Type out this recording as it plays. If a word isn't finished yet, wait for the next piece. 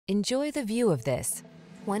Enjoy the view of this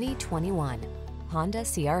 2021 Honda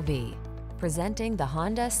CR-V. Presenting the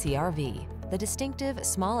Honda CR-V, the distinctive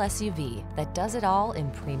small SUV that does it all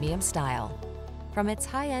in premium style. From its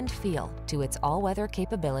high-end feel to its all-weather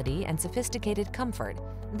capability and sophisticated comfort,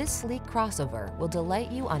 this sleek crossover will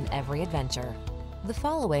delight you on every adventure. The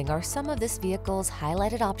following are some of this vehicle's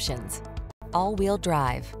highlighted options: all-wheel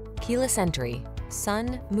drive, keyless entry,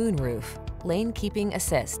 sun, moonroof, lane keeping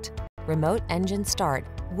assist, remote engine start,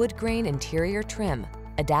 wood grain interior trim,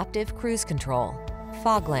 adaptive cruise control,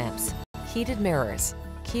 fog lamps, heated mirrors,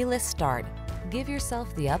 keyless start. Give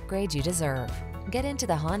yourself the upgrade you deserve. Get into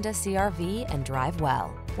the Honda CR-V and drive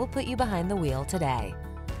well. We'll put you behind the wheel today.